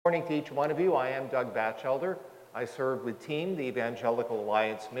Good morning to each one of you. I am Doug Batchelder. I serve with TEAM, the Evangelical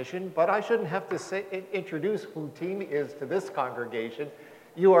Alliance Mission, but I shouldn't have to introduce who TEAM is to this congregation.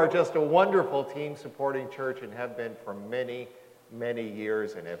 You are just a wonderful team supporting church and have been for many, many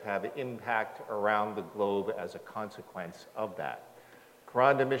years and have had impact around the globe as a consequence of that.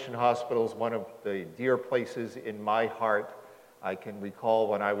 Kuranda Mission Hospital is one of the dear places in my heart. I can recall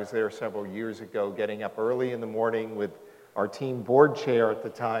when I was there several years ago, getting up early in the morning with our team board chair at the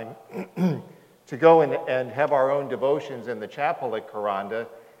time, to go and have our own devotions in the chapel at Kuranda.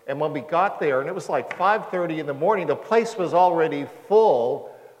 And when we got there, and it was like 5:30 in the morning, the place was already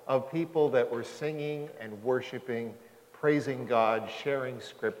full of people that were singing and worshiping, praising God, sharing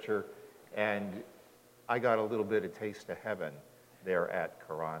scripture, and I got a little bit of taste of heaven there at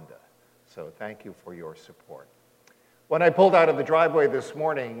Kuranda. So thank you for your support. When I pulled out of the driveway this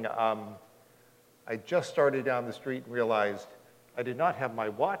morning, I just started down the street and realized I did not have my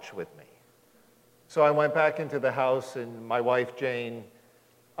watch with me. So I went back into the house, and my wife, Jane,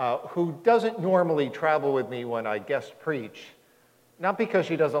 who doesn't normally travel with me when I guest preach, not because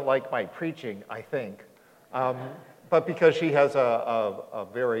she doesn't like my preaching, I think, but because she has a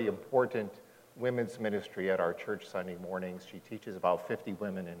very important women's ministry at our church Sunday mornings. She teaches about 50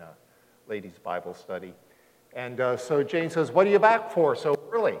 women in a ladies' Bible study. And so Jane says, "What are you back for so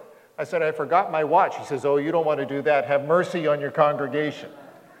early?" I said, "I forgot my watch." She says, "Oh, you don't want to do that. Have mercy on your congregation."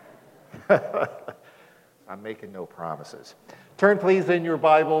 I'm making no promises. Turn, please, in your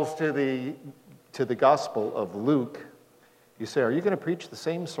Bibles to the Gospel of Luke. You say, "Are you going to preach the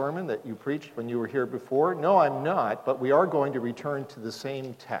same sermon that you preached when you were here before?" No, I'm not, but we are going to return to the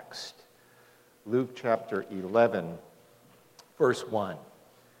same text. Luke chapter 11, verse 1.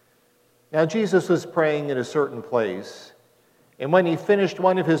 Now Jesus was praying in a certain place, and when he finished,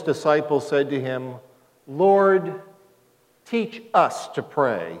 one of his disciples said to him, "Lord, teach us to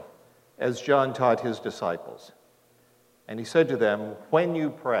pray, as John taught his disciples." And he said to them, "When you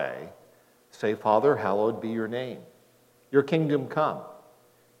pray, say, 'Father, hallowed be your name. Your kingdom come.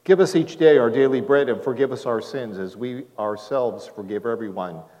 Give us each day our daily bread, and forgive us our sins, as we ourselves forgive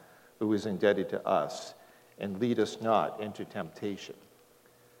everyone who is indebted to us. And lead us not into temptation.'"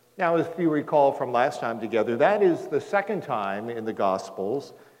 Now, if you recall from last time together, that is the second time in the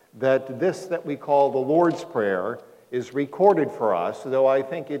Gospels that this that we call the Lord's Prayer is recorded for us, though I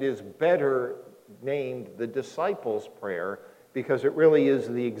think it is better named the Disciples' Prayer because it really is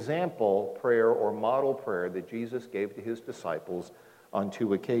the example prayer or model prayer that Jesus gave to his disciples on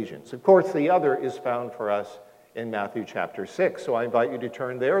two occasions. Of course, the other is found for us in Matthew chapter 6, so I invite you to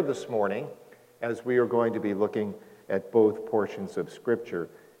turn there this morning as we are going to be looking at both portions of Scripture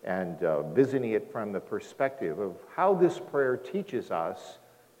and visiting it from the perspective of how this prayer teaches us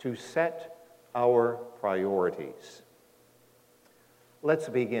to set our priorities. Let's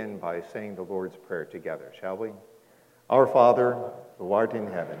begin by saying the Lord's Prayer together, shall we? Our Father, who art in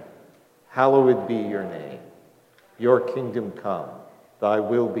heaven, hallowed be your name. Your kingdom come, thy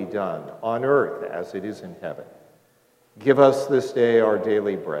will be done, on earth as it is in heaven. Give us this day our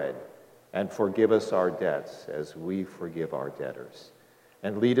daily bread, and forgive us our debts as we forgive our debtors.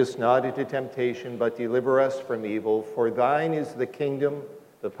 And lead us not into temptation, but deliver us from evil. For thine is the kingdom,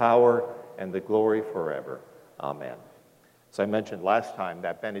 the power, and the glory forever. Amen. As I mentioned last time,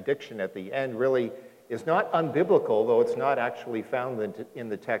 that benediction at the end really is not unbiblical, though it's not actually found in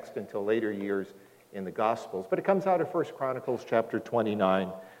the text until later years in the Gospels. But it comes out of 1 Chronicles chapter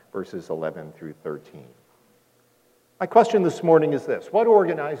 29, verses 11 through 13. My question this morning is this: what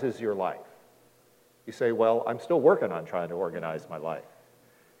organizes your life? You say, "Well, I'm still working on trying to organize my life."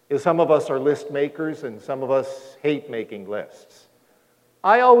 Some of us are list makers, and some of us hate making lists.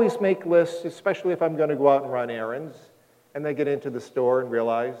 I always make lists, especially if I'm going to go out and run errands, and then get into the store and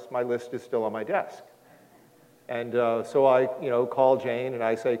realize my list is still on my desk. And so I call Jane, and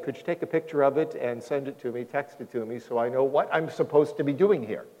I say, "Could you take a picture of it and send it to me, text it to me, so I know what I'm supposed to be doing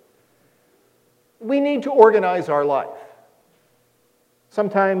here?" We need to organize our life.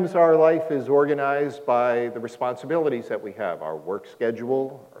 Sometimes our life is organized by the responsibilities that we have, our work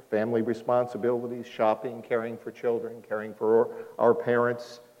schedule, our family responsibilities, shopping, caring for children, caring for our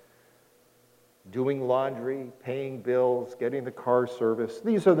parents, doing laundry, paying bills, getting the car serviced.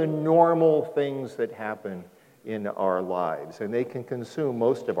 These are the normal things that happen in our lives, and they can consume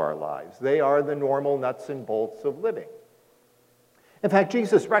most of our lives. They are the normal nuts and bolts of living. In fact,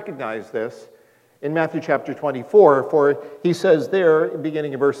 Jesus recognized this in Matthew chapter 24, for he says there,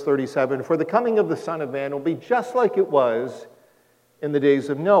 beginning in verse 37, "For the coming of the Son of Man will be just like it was in the days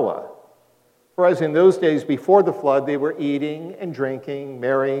of Noah. For as in those days before the flood, they were eating and drinking,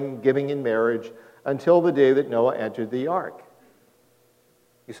 marrying, giving in marriage, until the day that Noah entered the ark.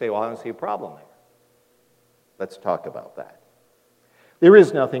 You say, well, I don't see a problem there. Let's talk about that. There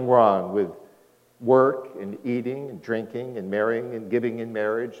is nothing wrong with work and eating and drinking and marrying and giving in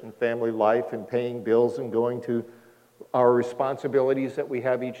marriage and family life and paying bills and going to our responsibilities that we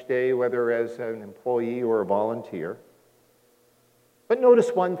have each day, whether as an employee or a volunteer. But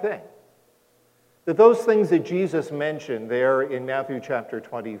notice one thing, that those things that Jesus mentioned there in Matthew chapter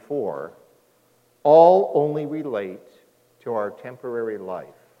 24 all only relate to our temporary life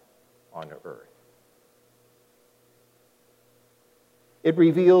on earth. It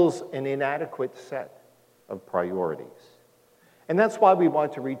reveals an inadequate set of priorities. And that's why we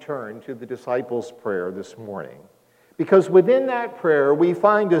want to return to the disciples' prayer this morning. Because within that prayer, we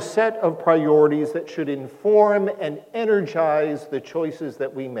find a set of priorities that should inform and energize the choices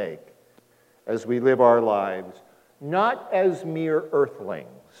that we make as we live our lives, not as mere earthlings,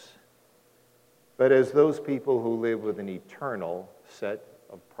 but as those people who live with an eternal set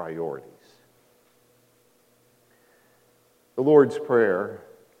of priorities. The Lord's Prayer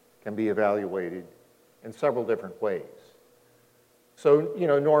can be evaluated in several different ways. So,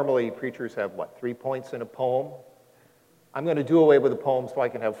 normally preachers have, 3 points in a poem? I'm going to do away with the poem so I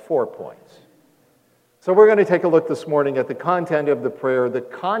can have 4 points. So we're going to take a look this morning at the content of the prayer, the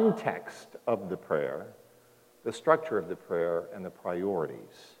context of the prayer, the structure of the prayer, and the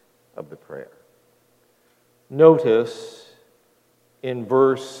priorities of the prayer. Notice in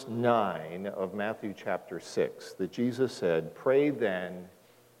verse 9 of Matthew chapter 6 that Jesus said, "Pray then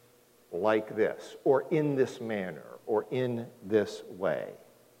like this," or in this manner, or in this way.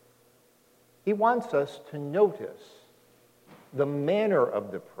 He wants us to notice the manner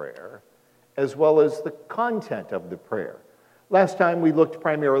of the prayer as well as the content of the prayer. Last time we looked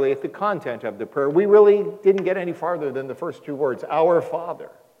primarily at the content of the prayer. We really didn't get any farther than the first 2 words, "Our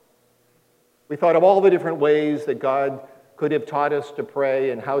Father." We thought of all the different ways that God could have taught us to pray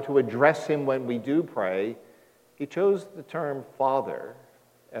and how to address him when we do pray. He chose the term Father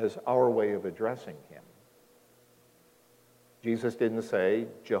as our way of addressing him. Jesus didn't say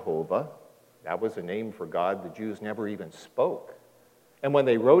Jehovah. That was a name for God the Jews never even spoke. And when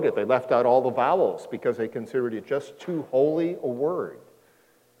they wrote it, they left out all the vowels because they considered it just too holy a word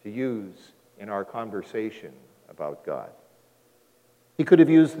to use in our conversation about God. He could have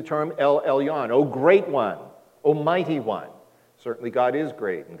used the term El Elyon, O Great One, O Mighty One. Certainly God is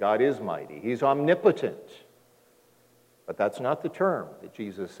great and God is mighty. He's omnipotent. But that's not the term that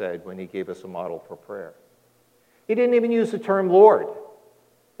Jesus said when he gave us a model for prayer. He didn't even use the term Lord,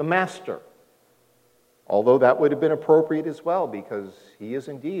 the Master. Although that would have been appropriate as well because he is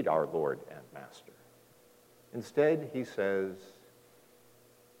indeed our Lord and Master. Instead, he says,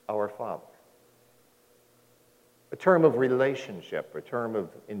 Our Father. A term of relationship, a term of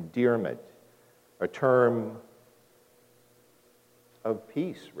endearment, a term of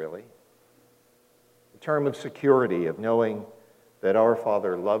peace, really. A term of security, of knowing that our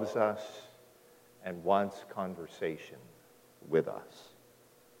Father loves us and wants conversation with us.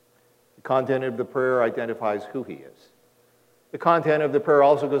 The content of the prayer identifies who he is. The content of the prayer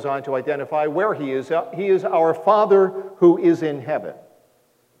also goes on to identify where he is. He is our Father who is in heaven.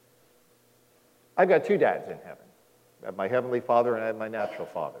 I've got 2 dads in heaven. I have my heavenly Father and I have my natural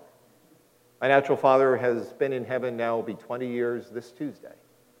father. My natural father has been in heaven now, will be 20 years this Tuesday.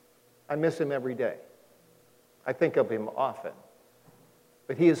 I miss him every day. I think of him often.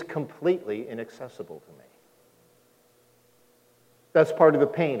 But he is completely inaccessible to me. That's part of the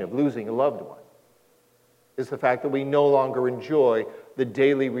pain of losing a loved one, is the fact that we no longer enjoy the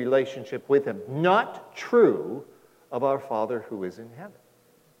daily relationship with him. Not true of our Father who is in heaven.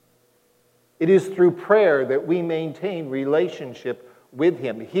 It is through prayer that we maintain relationship with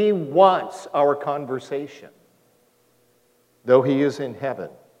him. He wants our conversation. Though he is in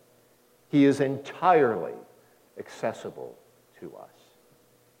heaven, he is entirely accessible to us.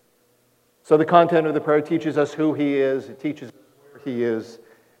 So the content of the prayer teaches us who he is. It teaches us where he is.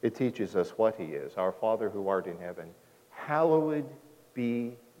 It teaches us what he is. Our Father who art in heaven, hallowed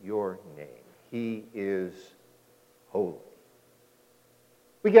be your name. He is holy.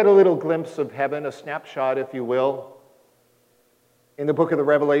 We get a little glimpse of heaven, a snapshot, if you will, in the book of the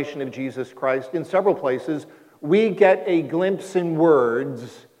Revelation of Jesus Christ. In several places, we get a glimpse in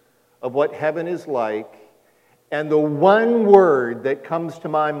words of what heaven is like. And the one word that comes to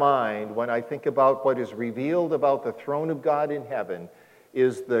my mind when I think about what is revealed about the throne of God in heaven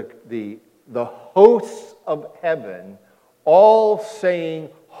is the hosts of heaven all saying,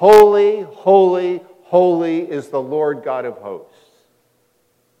 Holy, holy, holy is the Lord God of hosts.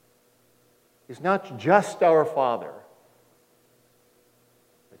 He's not just our Father,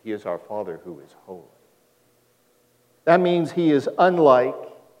 but he is our Father who is holy. That means he is unlike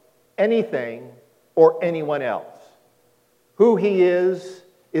anything or anyone else. Who he is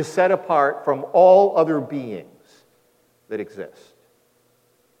set apart from all other beings that exist.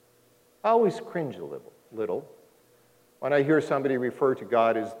 I always cringe a little when I hear somebody refer to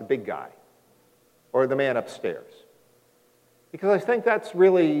God as the big guy or the man upstairs, because I think that's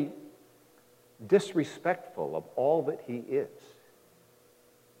really disrespectful of all that he is.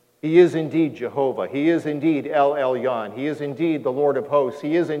 He is indeed Jehovah. He is indeed El Elyon. He is indeed the Lord of hosts.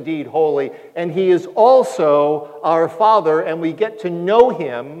 He is indeed holy. And he is also our Father, and we get to know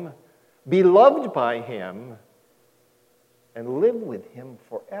him, be loved by him, and live with him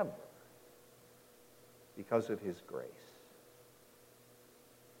forever because of his grace.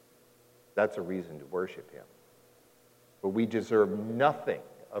 That's a reason to worship him. For we deserve nothing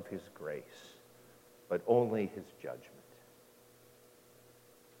of his grace, but only his judgment.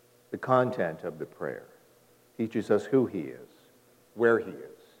 The content of the prayer teaches us who he is, where he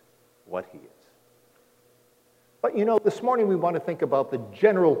is, what he is. But you know, this morning we want to think about the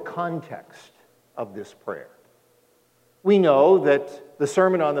general context of this prayer. We know that the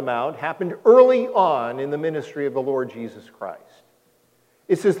Sermon on the Mount happened early on in the ministry of the Lord Jesus Christ.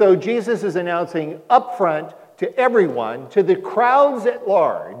 It's as though Jesus is announcing up front to everyone, to the crowds at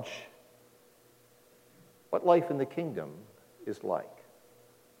large, what life in the kingdom is like.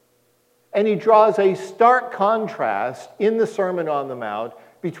 And he draws a stark contrast in the Sermon on the Mount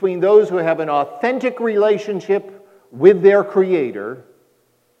between those who have an authentic relationship with their Creator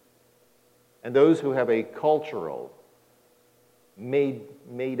and those who have a cultural,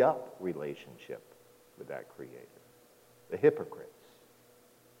 made-up relationship with that Creator. The hypocrites,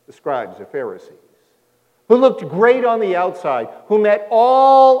 the scribes, the Pharisees, who looked great on the outside, who met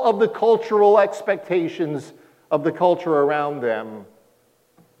all of the cultural expectations of the culture around them,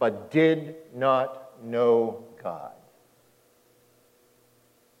 but did not know God.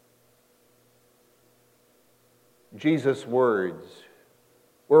 Jesus' words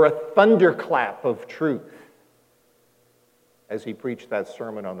were a thunderclap of truth as he preached that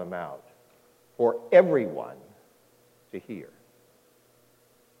Sermon on the Mount for everyone to hear.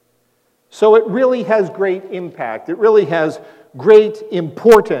 So it really has great impact. It really has great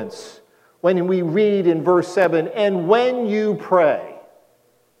importance when we read in verse 7, and when you pray,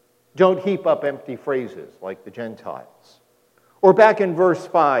 don't heap up empty phrases like the Gentiles. Or back in verse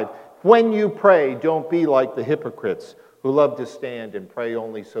 5, when you pray, don't be like the hypocrites who love to stand and pray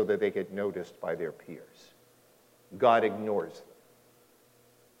only so that they get noticed by their peers. God ignores them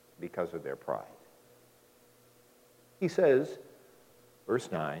because of their pride. He says, verse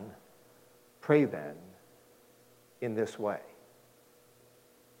 9, pray then in this way.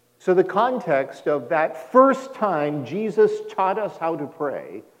 So the context of that first time Jesus taught us how to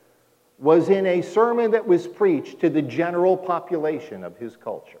pray was in a sermon that was preached to the general population of his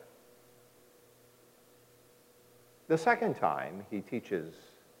culture. The second time he teaches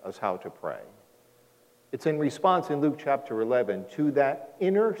us how to pray, it's in response in Luke chapter 11 to that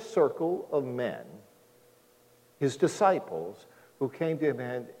inner circle of men, his disciples, who came to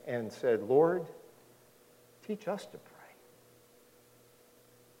him and said, Lord, teach us to pray.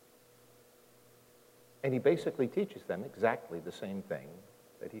 And he basically teaches them exactly the same thing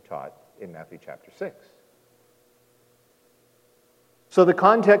that he taught in Matthew chapter 6. So the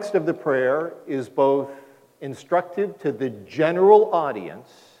context of the prayer is both instructive to the general audience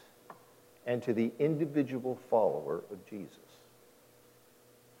and to the individual follower of Jesus.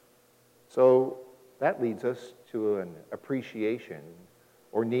 So that leads us to an appreciation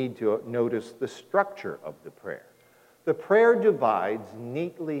or need to notice the structure of the prayer. The prayer divides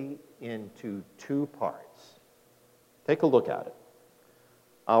neatly into two parts. Take a look at it.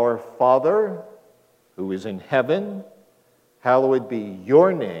 Our Father, who is in heaven, hallowed be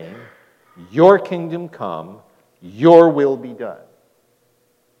your name, your kingdom come, your will be done.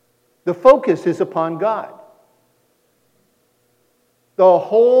 The focus is upon God. The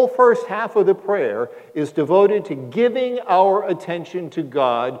whole first half of the prayer is devoted to giving our attention to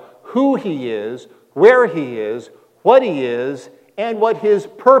God, who he is, where he is, what he is, and what his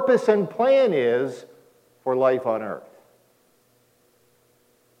purpose and plan is for life on earth.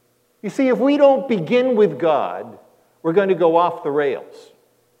 You see, if we don't begin with God, we're going to go off the rails.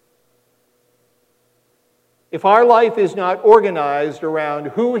 If our life is not organized around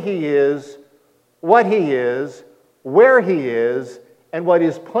who he is, what he is, where he is, and what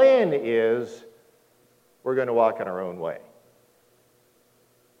his plan is, we're going to walk in our own way.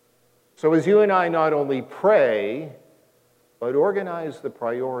 So as you and I not only pray, but organize the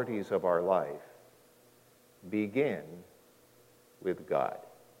priorities of our life, begin with God.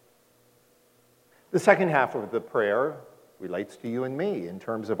 The second half of the prayer, relates to you and me in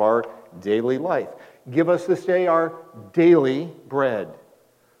terms of our daily life. Give us this day our daily bread.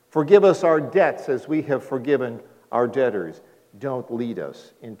 Forgive us our debts as we have forgiven our debtors. Don't lead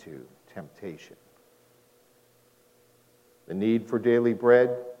us into temptation. The need for daily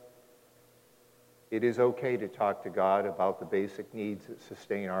bread. It is okay to talk to God about the basic needs that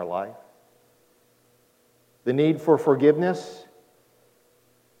sustain our life. The need for forgiveness.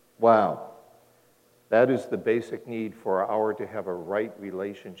 Wow. That is the basic need for our to have a right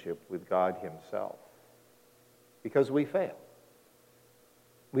relationship with God Himself. Because we fail.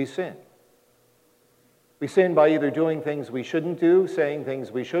 We sin. We sin by either doing things we shouldn't do, saying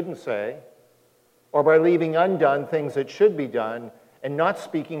things we shouldn't say, or by leaving undone things that should be done and not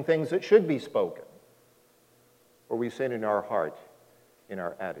speaking things that should be spoken. Or we sin in our heart, in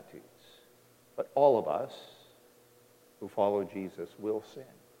our attitudes. But all of us who follow Jesus will sin.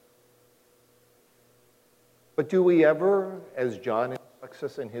 But do we ever, as John instructs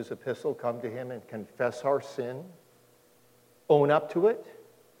us in his epistle, come to him and confess our sin? Own up to it?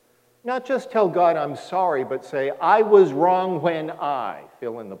 Not just tell God I'm sorry, but say, I was wrong when I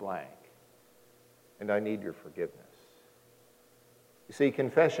fill in the blank, and I need your forgiveness. You see,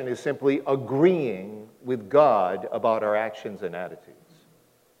 confession is simply agreeing with God about our actions and attitudes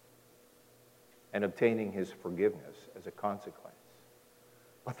and obtaining His forgiveness as a consequence.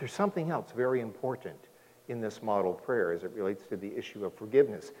 But there's something else very important in this model prayer as it relates to the issue of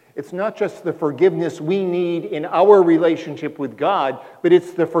forgiveness. It's not just the forgiveness we need in our relationship with God, but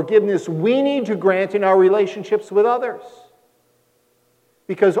it's the forgiveness we need to grant in our relationships with others.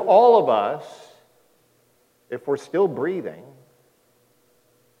 Because all of us, if we're still breathing,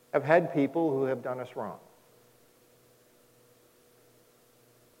 have had people who have done us wrong.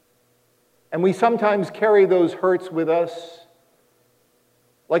 And we sometimes carry those hurts with us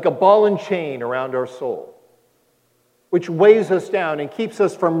like a ball and chain around our soul, which weighs us down and keeps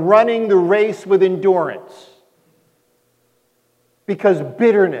us from running the race with endurance. Because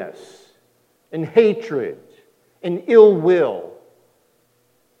bitterness and hatred and ill will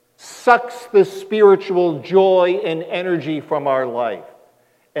sucks the spiritual joy and energy from our life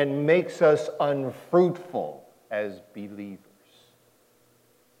and makes us unfruitful as believers.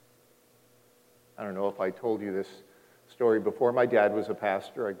 I don't know if I told you this story before. My dad was a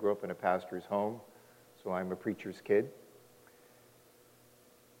pastor. I grew up in a pastor's home, so I'm a preacher's kid.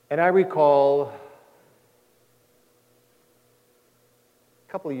 And I recall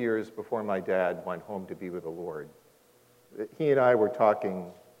a couple of years before my dad went home to be with the Lord, he and I were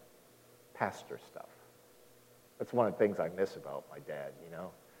talking pastor stuff. That's one of the things I miss about my dad, you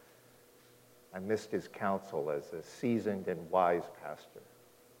know. I missed his counsel as a seasoned and wise pastor.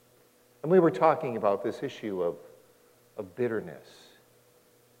 And we were talking about this issue of bitterness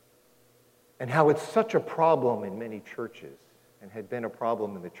and how it's such a problem in many churches and had been a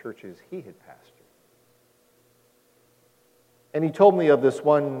problem in the churches he had pastored. And he told me of this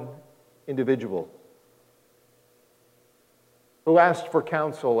one individual who asked for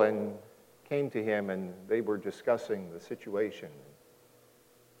counsel and came to him, and they were discussing the situation.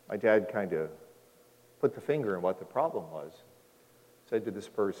 My dad kind of put the finger on what the problem was, said to this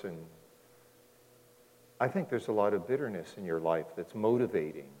person, I think there's a lot of bitterness in your life that's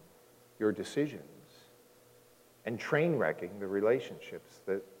motivating your decisions and train wrecking the relationships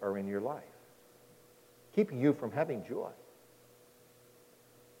that are in your life, keeping you from having joy.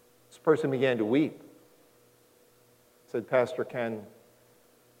 This person began to weep. Said, Pastor Ken,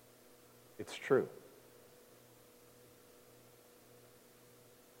 it's true.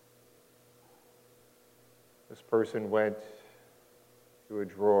 This person went to a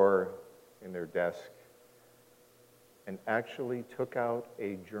drawer in their desk and actually took out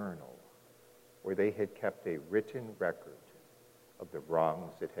a journal where they had kept a written record of the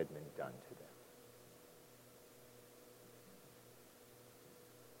wrongs that had been done to them.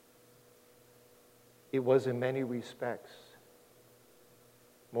 It was in many respects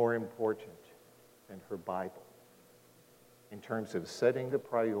more important than her Bible in terms of setting the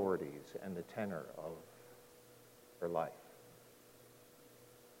priorities and the tenor of her life.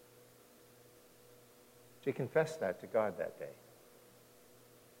 She confessed that to God that day.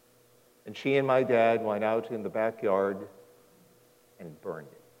 And she and my dad went out in the backyard and burned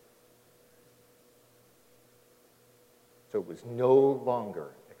it. So it was no longer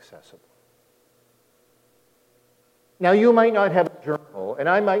accessible. Now, you might not have a journal, and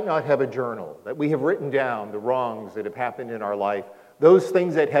I might not have a journal, that we have written down the wrongs that have happened in our life, those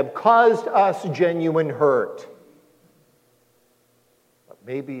things that have caused us genuine hurt. But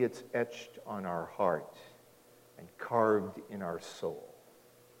maybe it's etched on our heart and carved in our soul.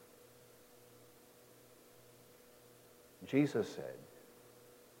 Jesus said,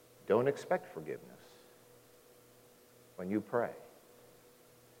 don't expect forgiveness when you pray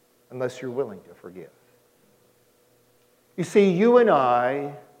unless you're willing to forgive. You see, you and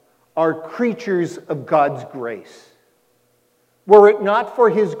I are creatures of God's grace. Were it not for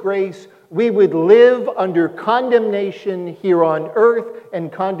His grace, we would live under condemnation here on earth and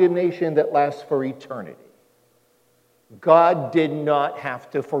condemnation that lasts for eternity. God did not have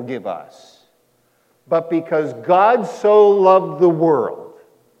to forgive us. But because God so loved the world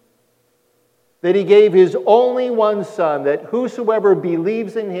that He gave His only one Son, that whosoever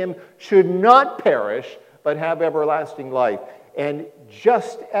believes in Him should not perish, but have everlasting life. And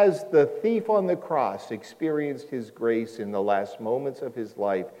just as the thief on the cross experienced His grace in the last moments of his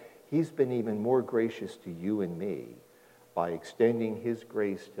life, He's been even more gracious to you and me by extending His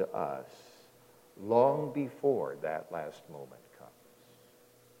grace to us long before that last moment comes.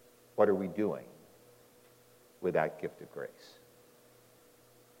 What are we doing with that gift of grace?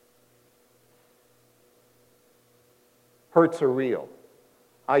 Hurts are real.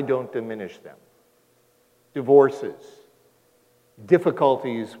 I don't diminish them. Divorces,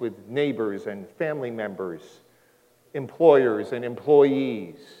 difficulties with neighbors and family members, employers and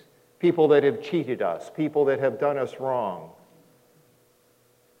employees, people that have cheated us, people that have done us wrong.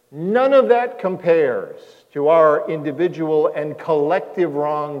 None of that compares to our individual and collective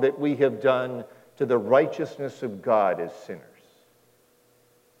wrong that we have done to the righteousness of God as sinners.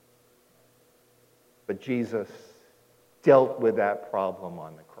 But Jesus dealt with that problem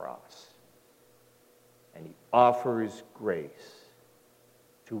on the cross. And He offers grace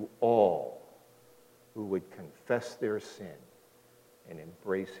to all who would confess their sin and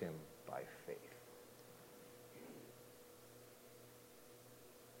embrace Him by faith.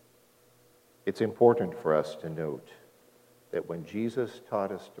 It's important for us to note that when Jesus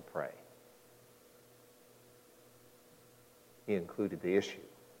taught us to pray, He included the issue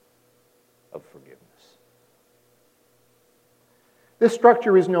of forgiveness. This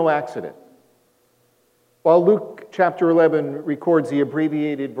structure is no accident. While Luke chapter 11 records the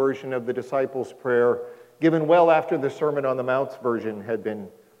abbreviated version of the disciples' prayer, given well after the Sermon on the Mount's version had been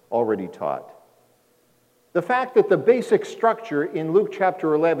already taught, the fact that the basic structure in Luke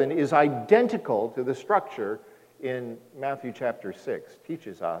chapter 11 is identical to the structure in Matthew chapter 6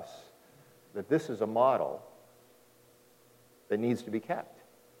 teaches us that this is a model that needs to be kept.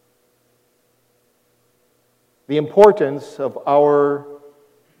 The importance of our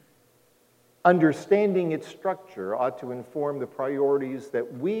understanding its structure ought to inform the priorities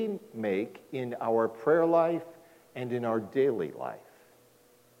that we make in our prayer life and in our daily life.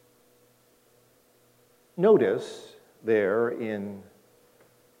 Notice there in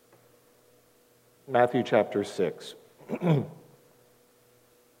Matthew chapter 6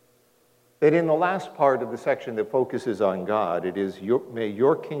 that in the last part of the section that focuses on God, it is, may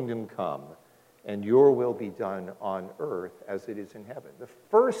your kingdom come and your will be done on earth as it is in heaven. The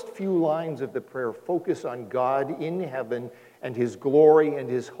first few lines of the prayer focus on God in heaven and His glory and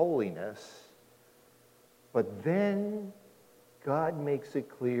His holiness. But then God makes it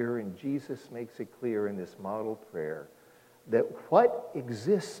clear, and Jesus makes it clear in this model prayer, that what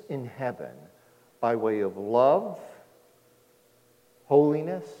exists in heaven by way of love,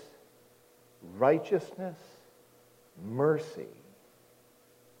 holiness, righteousness, mercy,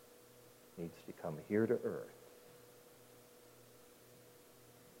 needs to come here to earth.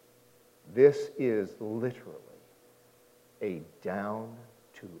 This is literally a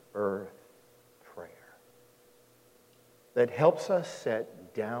down-to-earth prayer that helps us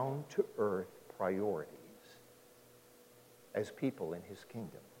set down-to-earth priorities as people in His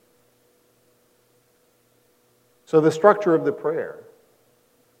kingdom. So the structure of the prayer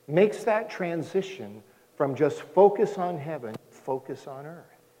makes that transition from just focus on heaven, focus on earth.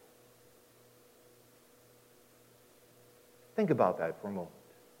 Think about that for a moment.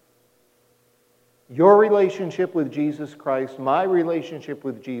 Your relationship with Jesus Christ, my relationship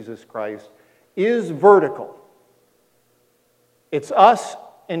with Jesus Christ, is vertical. It's us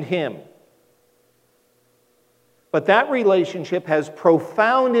and Him. But that relationship has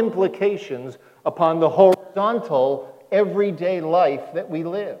profound implications upon the horizontal, everyday life that we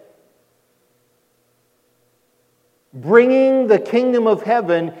live. Bringing the kingdom of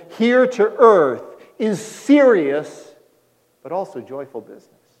heaven here to earth is serious, but also joyful business.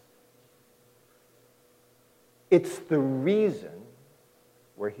 It's the reason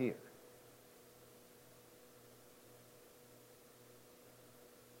we're here.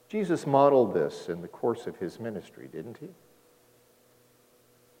 Jesus modeled this in the course of His ministry, didn't He?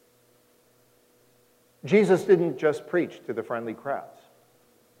 Jesus didn't just preach to the friendly crowds.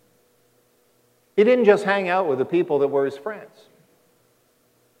 He didn't just hang out with the people that were his friends.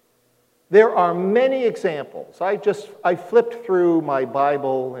 There are many examples. I flipped through my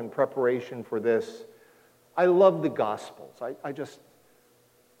Bible in preparation for this. I love the Gospels. I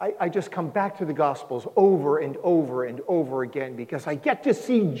just come back to the Gospels over and over and over again because I get to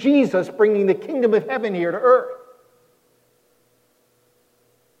see Jesus bringing the kingdom of heaven here to earth.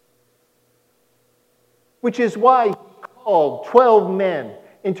 Which is why he called 12 men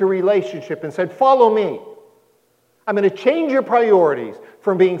into relationship and said, "Follow me. I'm going to change your priorities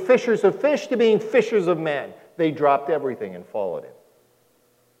from being fishers of fish to being fishers of men." They dropped everything and followed him.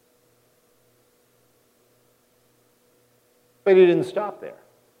 But he didn't stop there.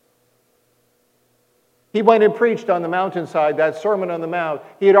 He went and preached on the mountainside, that Sermon on the Mount.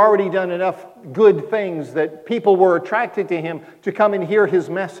 He had already done enough good things that people were attracted to him to come and hear his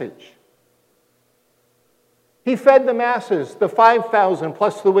message. He fed the masses, the 5,000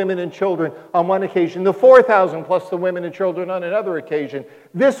 plus the women and children on one occasion, the 4,000 plus the women and children on another occasion.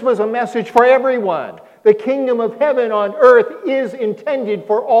 This was a message for everyone. The kingdom of heaven on earth is intended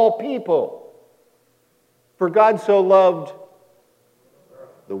for all people. For God so loved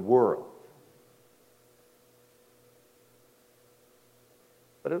the world.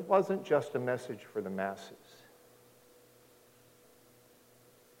 But it wasn't just a message for the masses.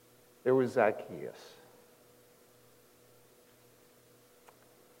 There was Zacchaeus.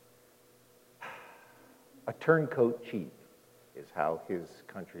 A turncoat chief is how his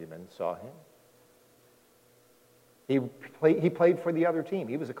countrymen saw him. He played for the other team.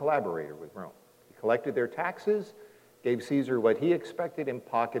 He was a collaborator with Rome. He collected their taxes, gave Caesar what he expected, and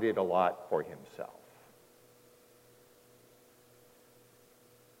pocketed a lot for himself.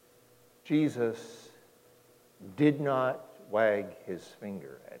 Jesus did not wag his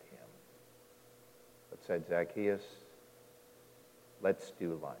finger at him, but said, "Zacchaeus, let's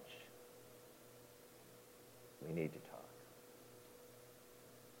do lunch. We need to talk."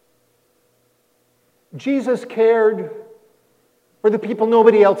 Jesus cared for the people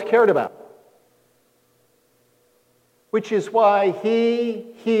nobody else cared about, which is why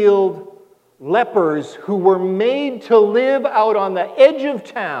he healed lepers who were made to live out on the edge of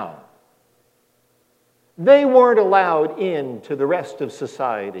town. They weren't allowed into the rest of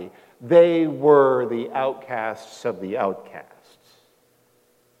society. They were the outcasts of the outcasts.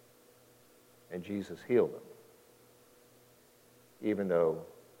 And Jesus healed them, even though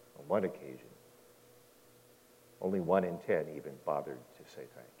on one occasion, only 1 in 10 even bothered to say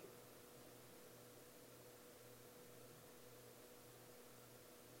thank you.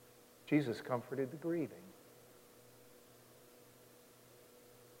 Jesus comforted the grieving.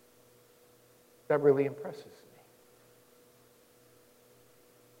 That really impresses me.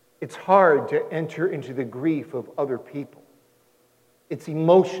 It's hard to enter into the grief of other people. It's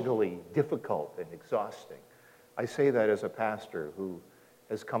emotionally difficult and exhausting. I say that as a pastor who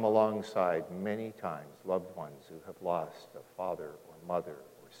has come alongside many times loved ones who have lost a father or mother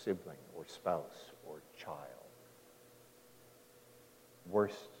or sibling or spouse or child.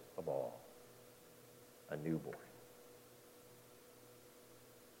 Worst of all, a newborn.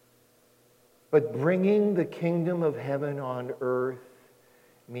 But bringing the kingdom of heaven on earth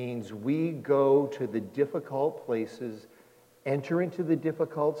means we go to the difficult places, enter into the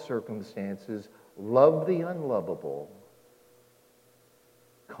difficult circumstances, love the unlovable,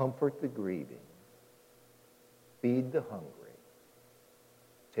 comfort the grieving, feed the hungry,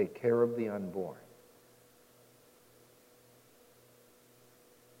 take care of the unborn.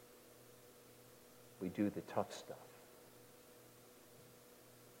 We do the tough stuff.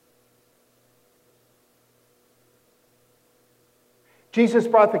 Jesus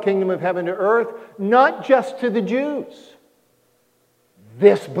brought the kingdom of heaven to earth, not just to the Jews.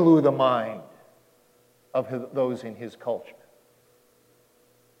 This blew the mind of those in his culture.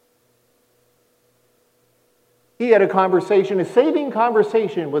 He had a saving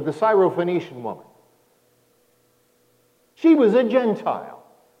conversation with the Syrophoenician woman. She was a Gentile.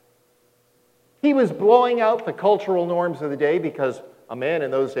 He was blowing out the cultural norms of the day because a man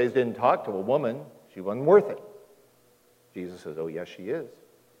in those days didn't talk to a woman. She wasn't worth it. Jesus says, "Oh, yes, she is."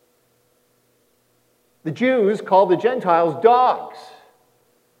 The Jews called the Gentiles dogs.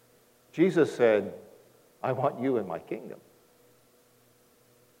 Jesus said, "I want you in my kingdom."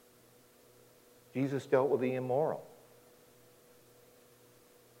 Jesus dealt with the immoral.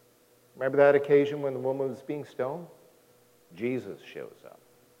 Remember that occasion when the woman was being stoned? Jesus shows up.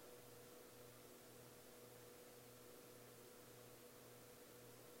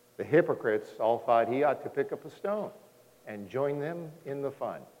 The hypocrites all thought he ought to pick up a stone and join them in the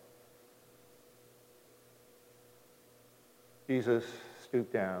fun. Jesus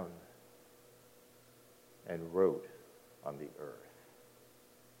stooped down, and wrote on the earth.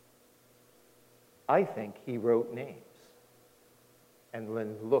 I think he wrote names and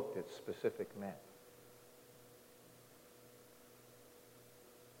then looked at specific men.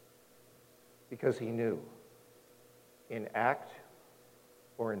 Because he knew, in act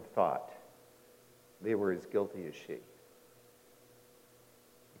or in thought, they were as guilty as she.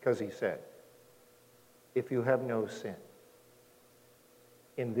 Because he said, if you have no sin,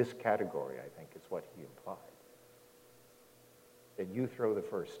 in this category, I think is what he implied, then you throw the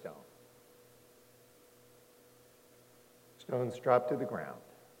first stone. Stones dropped to the ground,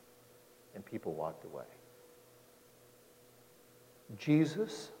 and people walked away.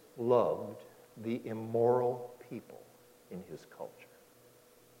 Jesus loved the immoral people in his culture.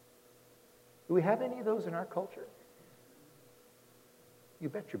 Do we have any of those in our culture? You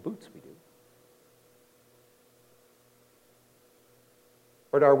bet your boots we do.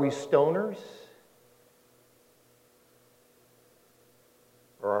 But are we stoners?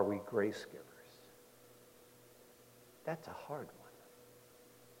 Or are we grace givers? That's a hard one.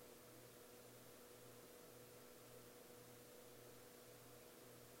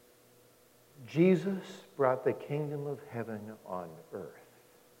 Jesus brought the kingdom of heaven on earth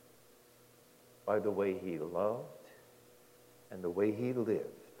by the way he loved and the way he lived.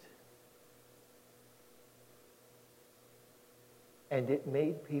 And it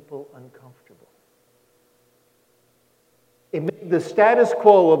made people uncomfortable. It made the status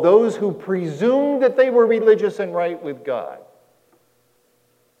quo of those who presumed that they were religious and right with God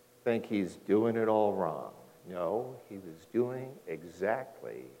think he's doing it all wrong. No, he was doing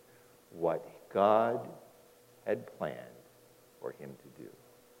exactly what God had planned for him to do.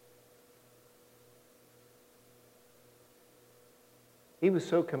 He was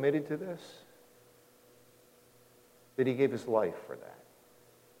so committed to this that he gave his life for that.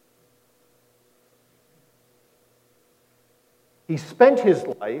 He spent his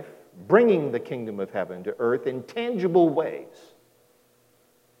life bringing the kingdom of heaven to earth in tangible ways.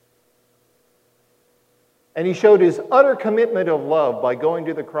 And he showed his utter commitment of love by going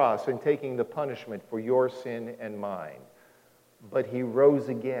to the cross and taking the punishment for your sin and mine. But he rose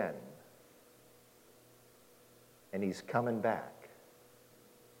again. And he's coming back.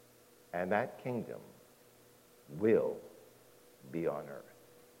 And that kingdom will be on earth.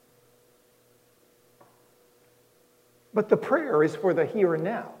 But the prayer is for the here and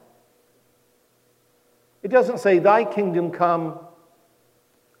now. It doesn't say, thy kingdom come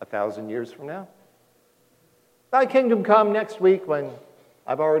 1,000 years from now. Thy kingdom come next week when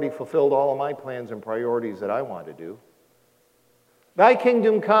I've already fulfilled all of my plans and priorities that I want to do. Thy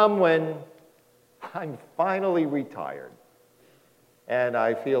kingdom come when I'm finally retired and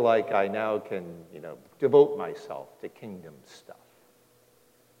I feel like I now can, devote myself to kingdom stuff.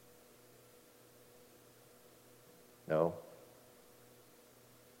 No.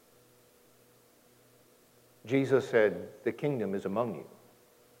 Jesus said, the kingdom is among you.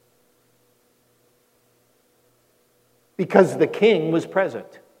 Because the king was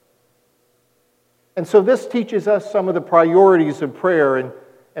present. And so this teaches us some of the priorities of prayer,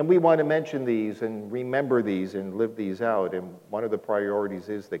 and we want to mention these and remember these and live these out. And one of the priorities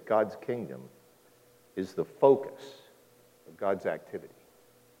is that God's kingdom is the focus of God's activity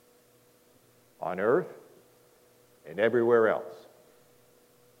on earth and everywhere else.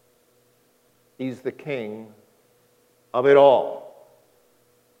 He's the king of it all.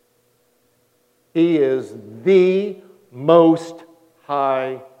 He is the Most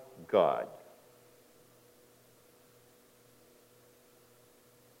High God.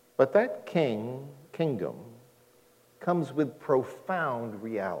 But that kingdom comes with profound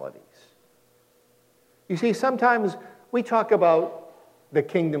realities. You see, sometimes we talk about the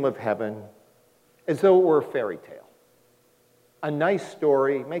kingdom of heaven as though it were a fairy tale. A nice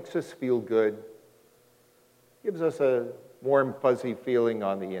story, makes us feel good, gives us a warm, fuzzy feeling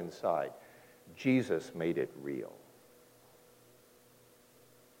on the inside. Jesus made it real.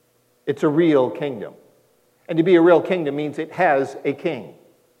 It's a real kingdom. And to be a real kingdom means it has a king.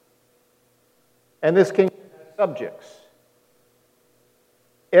 And this kingdom has subjects.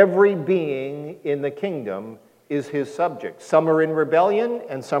 Every being in the kingdom is his subject. Some are in rebellion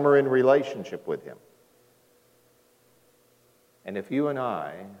and some are in relationship with him. And if you and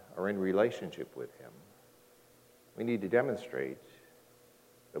I are in relationship with him, we need to demonstrate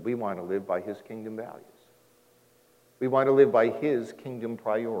that we want to live by his kingdom values. We want to live by his kingdom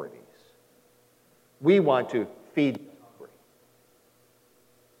priorities. We want to feed the hungry.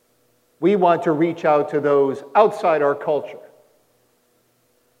 We want to reach out to those outside our culture.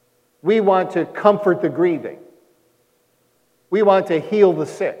 We want to comfort the grieving. We want to heal the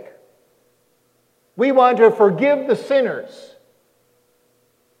sick. We want to forgive the sinners,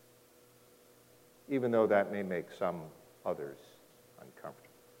 even though that may make some others uncomfortable.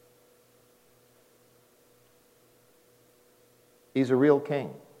 He's a real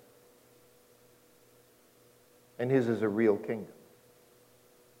king, and his is a real kingdom.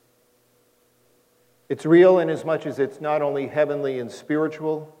 It's real in as much as it's not only heavenly and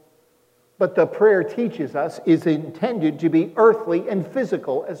spiritual, but the prayer teaches us is intended to be earthly and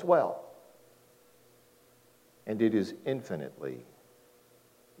physical as well. And it is infinitely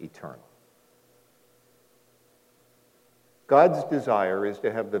eternal. God's desire is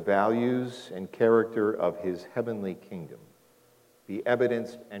to have the values and character of his heavenly kingdom be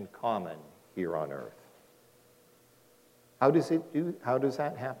evidenced and common here on earth. How does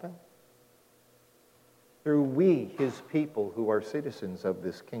that happen? Through we, his people, who are citizens of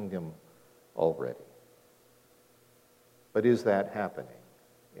this kingdom already. But is that happening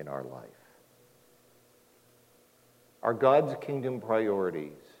in our life? Are God's kingdom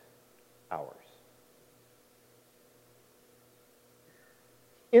priorities ours?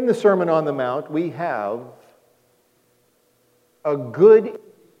 In the Sermon on the Mount, we have a good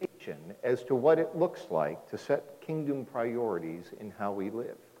indication as to what it looks like to set kingdom priorities in how we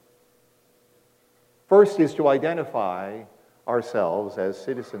live. First is to identify ourselves as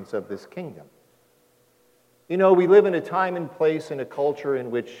citizens of this kingdom. You know, we live in a time and place and a culture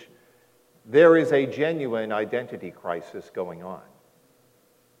in which there is a genuine identity crisis going on.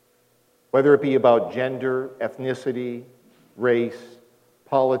 Whether it be about gender, ethnicity, race,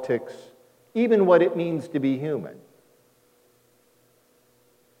 politics, even what it means to be human.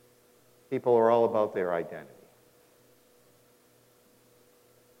 People are all about their identity.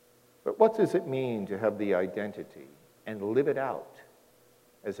 But what does it mean to have the identity and live it out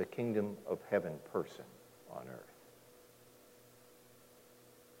as a kingdom of heaven person on earth?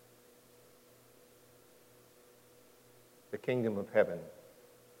 The kingdom of heaven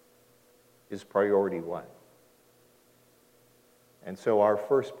is priority one. And so our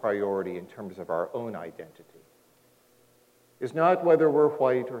first priority in terms of our own identity is not whether we're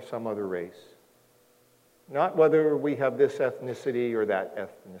white or some other race, not whether we have this ethnicity or that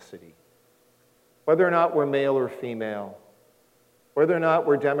ethnicity, whether or not we're male or female, whether or not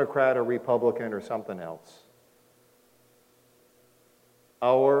we're Democrat or Republican or something else.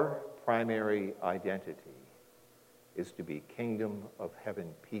 Our primary identity is to be kingdom of heaven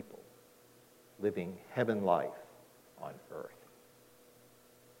people, living heaven life on earth.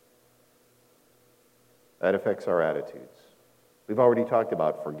 That affects our attitudes. We've already talked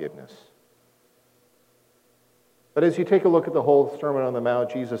about forgiveness. But as you take a look at the whole Sermon on the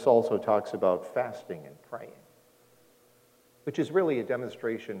Mount, Jesus also talks about fasting and praying, which is really a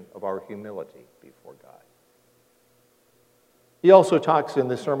demonstration of our humility before God. He also talks in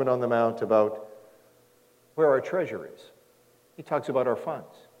the Sermon on the Mount about where our treasure is. He talks about our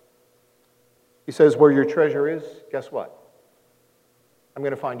funds. He says, where your treasure is, guess what? I'm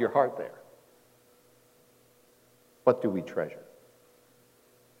going to find your heart there. What do we treasure?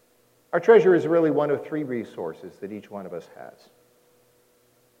 Our treasure is really one of three resources that each one of us has.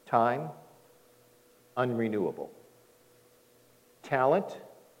 Time, unrenewable. Talent,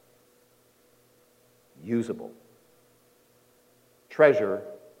 usable. Treasure,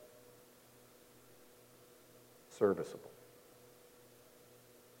 serviceable.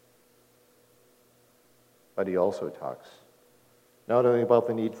 But he also talks not only about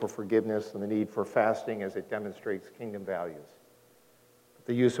the need for forgiveness and the need for fasting as it demonstrates kingdom values, but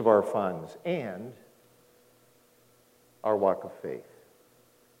the use of our funds and our walk of faith.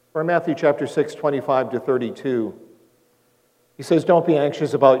 For Matthew chapter 6, 25 to 32, he says, don't be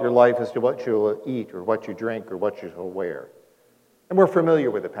anxious about your life as to what you'll eat or what you drink or what you shall wear. And we're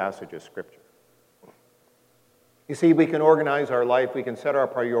familiar with the passage of Scripture. You see, we can organize our life, we can set our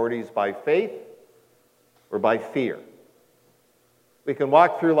priorities by faith or by fear. We can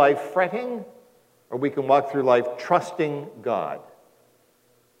walk through life fretting, or we can walk through life trusting God.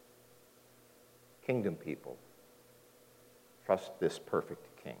 Kingdom people, trust this perfect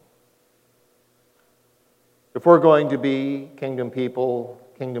King. If we're going to be kingdom people,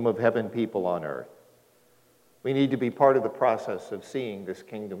 kingdom of heaven people on earth, we need to be part of the process of seeing this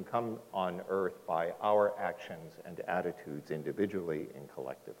kingdom come on earth by our actions and attitudes individually and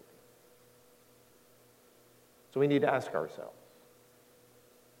collectively. So we need to ask ourselves,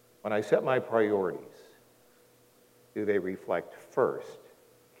 when I set my priorities, do they reflect first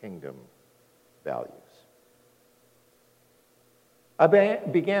kingdom values? I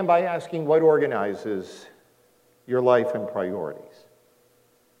began by asking what organizes your life and priorities.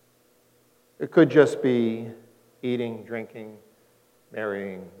 It could just be eating, drinking,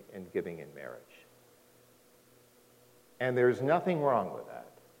 marrying, and giving in marriage. And there's nothing wrong with that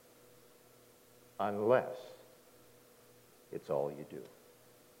unless it's all you do.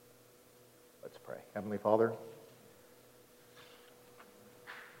 Let's pray. Heavenly Father,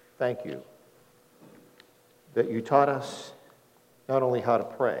 thank you that you taught us not only how to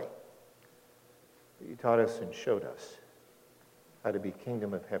pray, but you taught us and showed us how to be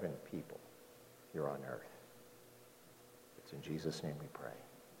kingdom of heaven people here on earth. It's in Jesus' name we pray.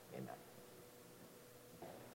 Amen.